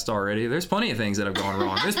podcast already, there's plenty of things that have gone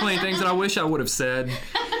wrong. There's plenty of things that I wish I would have said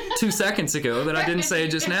 2 seconds ago that I didn't say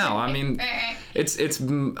just now. I mean, it's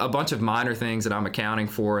a bunch of minor things that I'm accounting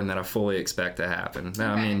for and that I fully expect to happen. Okay.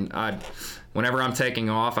 I mean, whenever I'm taking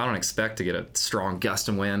off, I don't expect to get a strong gust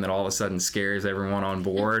of wind that all of a sudden scares everyone on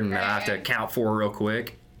board and I have to account for real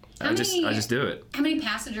quick. I just do it. How many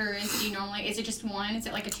passengers do you normally? Is it just one? Is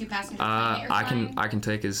it like a 2-passenger plane that you're flying? I can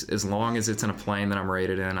take as long as it's in a plane that I'm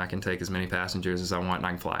rated in. I can take as many passengers as I want, and I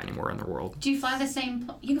can fly anywhere in the world. Do you fly the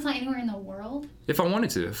same? You can fly anywhere in the world. If I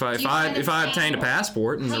wanted to, if I obtained a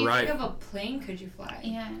passport and the right. How big of a plane could you fly?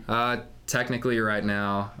 Yeah. Technically, right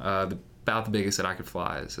now, about the biggest that I could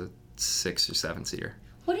fly is a 6 or 7 seater.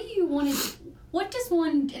 What do you want to? What does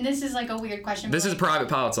one, and this is like a weird question. This is a private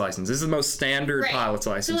pilot's license. This is the most standard pilot's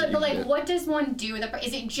license. So, but what does one do with it?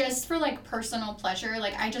 Is it just for like personal pleasure?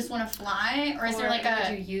 Like I just want to fly, or is there like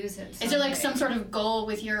would you use it someday? Is there like some sort of goal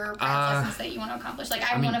with your pilot's license that you want to accomplish? Like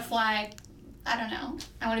I want to fly. I don't know.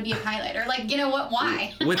 I want to be a pilot, or like, you know what?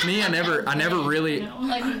 Why? With me, I never really.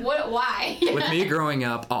 Like what? Why? With me growing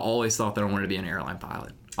up, I always thought that I wanted to be an airline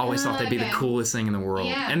pilot. Always thought that'd be the coolest thing in the world.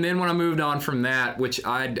 Yeah. And then when I moved on from that, which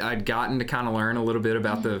I'd gotten to kind of learn a little bit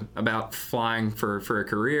about about flying for a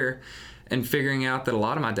career, and figuring out that a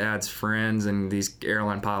lot of my dad's friends and these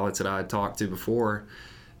airline pilots that I had talked to before,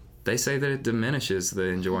 they say that it diminishes the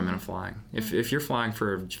enjoyment of flying. If you're flying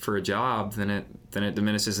for a job, then it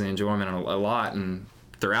diminishes the enjoyment a lot. And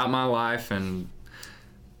throughout my life, and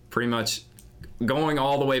pretty much going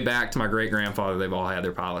all the way back to my great grandfather, they've all had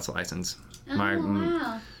their pilot's license.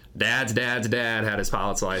 Wow. Dad's dad had his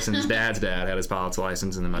pilot's license. Dad's dad had his pilot's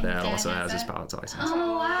license, and then my dad also has his pilot's license.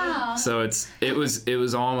 Oh wow! So it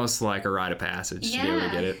was almost like a rite of passage to be able to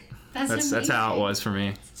get it. That's how it was for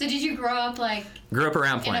me. So did you grow up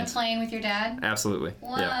around planes? In a plane with your dad? Absolutely.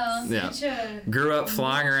 Wow. Yeah. Grew up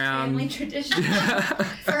flying around. Family tradition.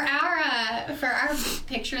 For our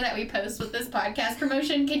picture that we post with this podcast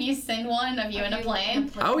promotion, can you send one of you in a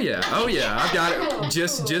plane? Oh yeah. I've got it.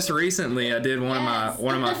 Just recently, I did one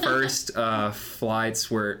of my first flights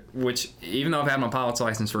which even though I've had my pilot's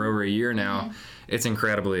license for over a year now. It's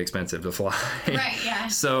incredibly expensive to fly. Right, yeah.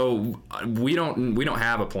 So we don't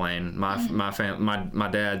have a plane. My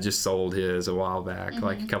dad just sold his a while back,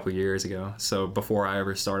 like a couple years ago. So before I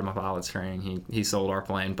ever started my pilot's training, he sold our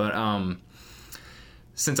plane. But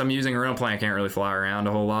since I'm using a rental plane, I can't really fly around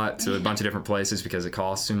a whole lot to a bunch of different places because it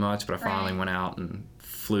costs too much. But I finally went out and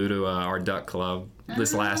flew to our duck club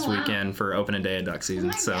this last weekend for opening day of duck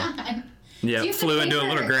season. God. Yeah, flew into a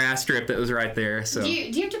little grass strip that was right there. So do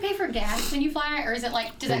you have to pay for gas when you fly, or is it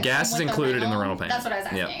like gas is included in the rental plane? That's what I was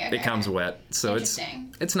asking. Yeah, okay, it comes wet, so it's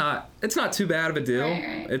not too bad of a deal.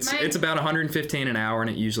 Right. It's about $115 an hour, and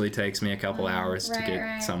it usually takes me a couple hours to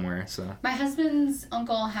get somewhere. So my husband's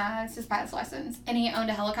uncle has his pilot's license, and he owned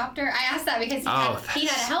a helicopter. I asked that because he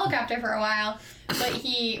had a helicopter for a while, but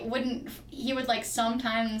he would like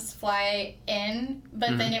sometimes fly in,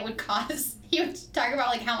 but then it would cost. He would talk about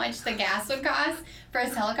like how much the gas would cost for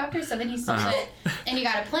his helicopter, so then he sold it and he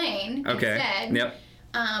got a plane instead. Yep.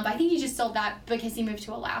 But I think he just sold that because he moved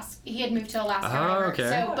to Alaska. He had moved to Alaska. Oh, okay.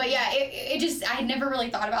 So, but yeah, it just I had never really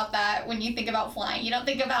thought about that when you think about flying. You don't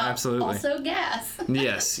think about also gas.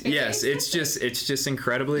 Yes. It's just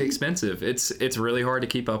incredibly expensive. It's really hard to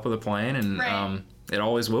keep up with a plane, and it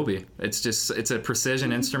always will be. It's a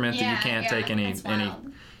precision instrument that you can't take any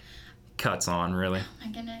cuts on, really. Oh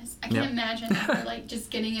my goodness, I can't imagine ever, like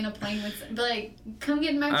just getting in a plane with like come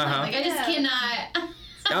get in my plane. Like I just cannot.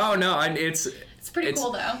 Oh no, it's pretty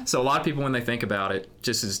cool though. So a lot of people when they think about it,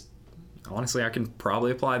 just as honestly, I can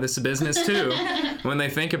probably apply this to business too. When they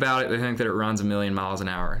think about it, they think that it runs 1,000,000 miles an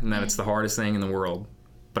hour and that it's the hardest thing in the world.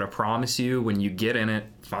 But I promise you, when you get in it,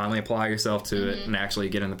 finally apply yourself to it, and actually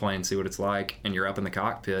get in the plane and see what it's like, and you're up in the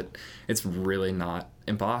cockpit, it's really not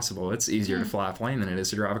impossible. It's easier to fly a plane than it is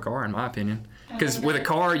to drive a car, in my opinion. Because with a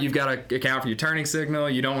car, you've got to account for your turning signal.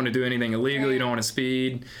 You don't want to do anything illegal. You don't want to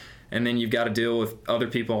speed. And then you've got to deal with other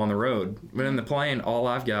people on the road. But in the plane, all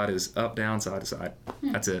I've got is up, down, side to side.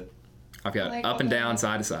 That's it. I've got up and down,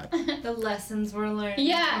 side to side. The lessons we're learning.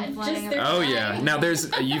 Yeah. Now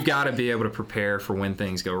you've got to be able to prepare for when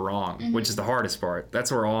things go wrong, which is the hardest part.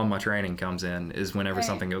 That's where all my training comes in, is whenever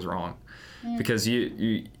something goes wrong. Because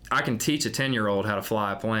I can teach a 10-year-old how to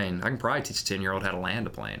fly a plane. I can probably teach a 10-year-old how to land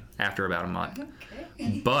a plane after about a month.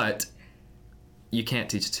 Okay. But you can't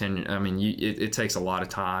teach it takes a lot of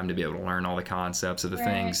time to be able to learn all the concepts of the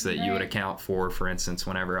things that you would account for instance,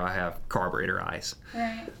 whenever I have carburetor ice.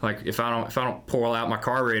 Right. Like if I don't pour out my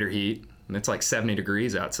carburetor heat, and it's like 70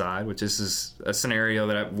 degrees outside, which is a scenario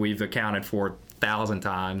that we've accounted for 1,000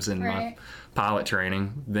 times in my pilot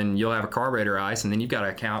training, then you'll have a carburetor ice, and then you've got to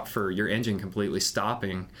account for your engine completely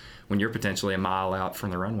stopping when you're potentially a mile out from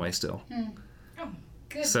the runway still. Oh,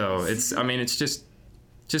 goodness. So it's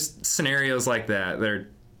just scenarios like that. They're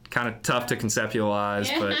kind of tough to conceptualize,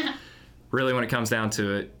 but really when it comes down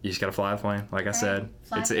to it, you just got to fly the plane. Like I said,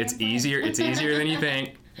 it's easier. It's easier than you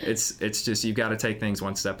think. It's just you've got to take things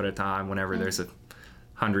one step at a time whenever there's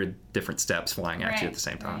 100 different steps flying at you at the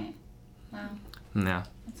same time. Wow. Yeah.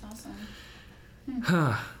 That's awesome.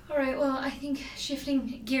 All right, well, I think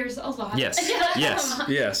shifting gears a lot. Yes.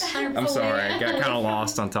 I'm sorry. I got kind of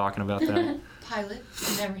lost on talking about that. Pilot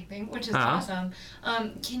and everything, which is awesome.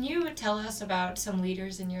 Can you tell us about some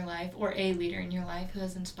leaders in your life, or a leader in your life who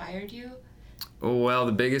has inspired you? Well,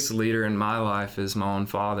 the biggest leader in my life is my own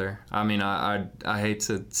father. I mean, I hate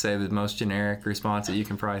to say the most generic response that you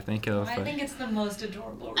can probably think of. I think it's the most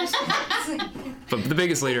adorable response. But the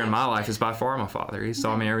biggest leader in my life is by far my father. He's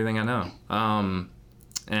taught me everything I know.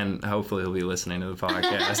 And hopefully he'll be listening to the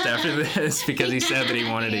podcast after this, because he said that he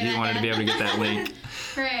wanted to be able to get that link.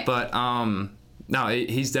 Right. But no,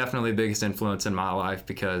 he's definitely the biggest influence in my life,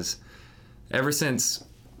 because ever since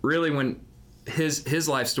really when his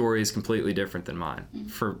life story is completely different than mine.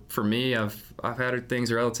 For me, I've had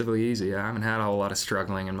things relatively easy. I haven't had a whole lot of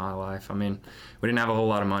struggling in my life. I mean, we didn't have a whole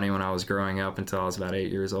lot of money when I was growing up until I was about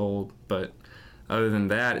 8 years old. But other than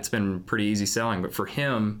that, it's been pretty easy selling. But for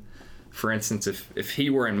him, for instance, if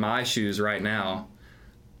he were in my shoes right now,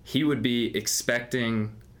 he would be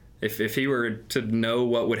expecting, if he were to know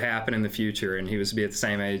what would happen in the future, and he was to be at the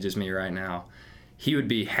same age as me right now, he would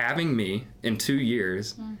be having me in 2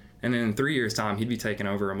 years. And then in 3 years' time, he'd be taking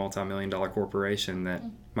over a multi-million-dollar corporation that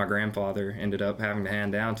my grandfather ended up having to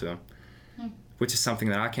hand down to him, which is something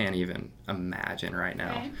that I can't even imagine right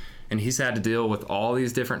now. Right. And he's had to deal with all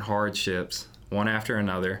these different hardships, one after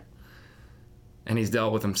another, and he's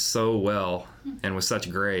dealt with them so well and with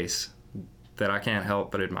such grace that I can't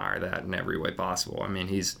help but admire that in every way possible. I mean,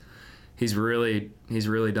 he's really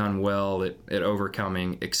done well at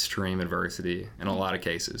overcoming extreme adversity in a lot of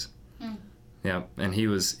cases. Yeah, and he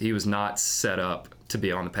was not set up to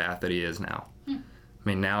be on the path that he is now. I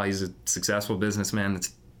mean, now he's a successful businessman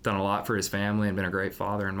that's done a lot for his family and been a great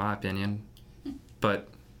father, in my opinion. But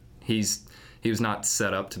he was not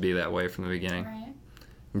set up to be that way from the beginning. Right.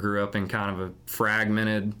 Grew up in kind of a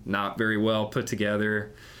fragmented, not very well put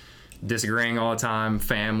together, disagreeing all the time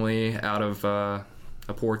family out of a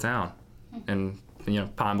poor town, in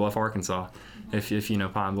Pine Bluff, Arkansas, if you know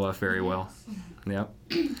Pine Bluff very well. Yep.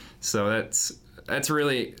 So that's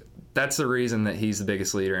the reason that he's the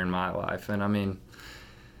biggest leader in my life. And I mean,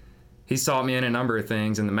 he's taught me in a number of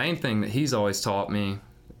things, and the main thing that he's always taught me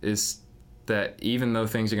is that even though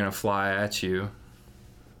things are going to fly at you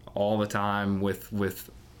all the time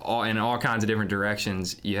in all kinds of different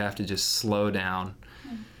directions, you have to just slow down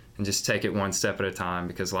and just take it one step at a time.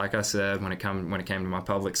 Because like I said, when it came to my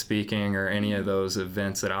public speaking or any of those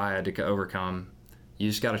events that I had to overcome, you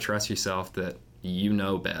just got to trust yourself that you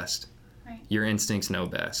know best. Right. Your instincts know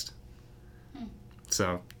best.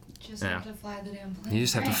 So just have to fly the damn plane. You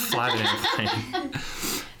just have to fly the damn plane.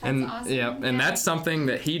 And awesome. And that's something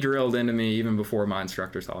that he drilled into me even before my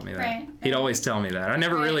instructor taught me that. Right. He'd always tell me that. I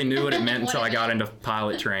never really knew what it meant until I got into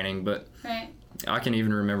pilot training, but I can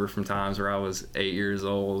even remember from times where I was 8 years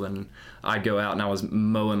old and I'd go out and I was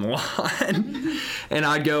mowing the lawn and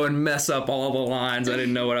I'd go and mess up all the lines. I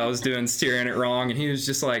didn't know what I was doing, steering it wrong, and he was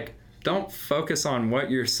just like, don't focus on what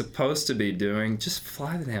you're supposed to be doing. Just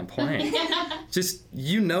fly the damn plane. Just,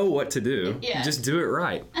 you know what to do. Yeah. Just do it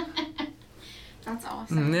right. That's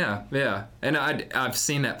awesome. Yeah. And I've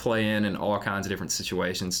seen that play in all kinds of different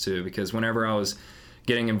situations too, because whenever I was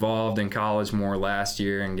getting involved in college more last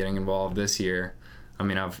year and getting involved this year, I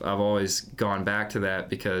mean, I've always gone back to that,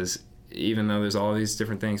 because even though there's all these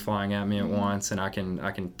different things flying at me at once, and I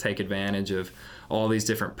can take advantage of all these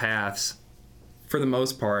different paths, for the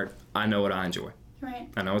most part, I know what I enjoy. Right.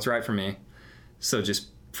 I know what's right for me. So just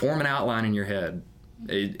form an outline in your head.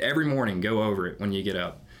 Every morning, go over it when you get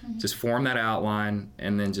up. Just form that outline,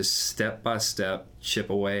 and then just step by step chip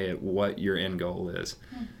away at what your end goal is.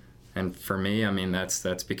 And for me, I mean,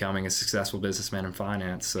 that's becoming a successful businessman in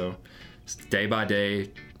finance. So day by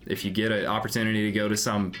day, if you get an opportunity to go to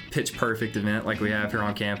some pitch perfect event like we have here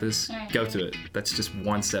on campus, go to it. That's just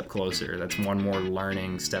one step closer. That's one more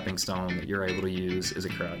learning stepping stone that you're able to use as a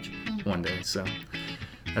crutch one day. So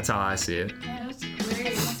that's how I see it. Yeah, that's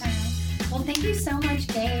great. Well, thank you so much,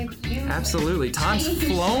 Gabe. Absolutely. Time's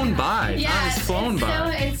flown by. Yeah, Time's flown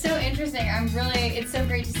by. It's so interesting. It's so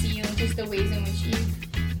great to see you and just the ways in which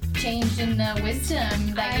you've changed in the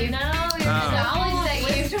wisdom that I know, the knowledge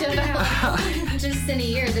that you've developed just in a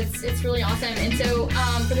year. It's really awesome. And so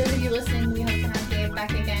for those of you listening, we hope to have Gabe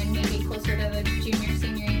back again, maybe closer to the junior,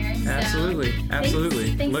 senior year. Absolutely.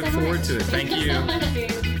 Thanks Look so forward much. to it. Thank you. So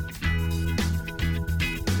much.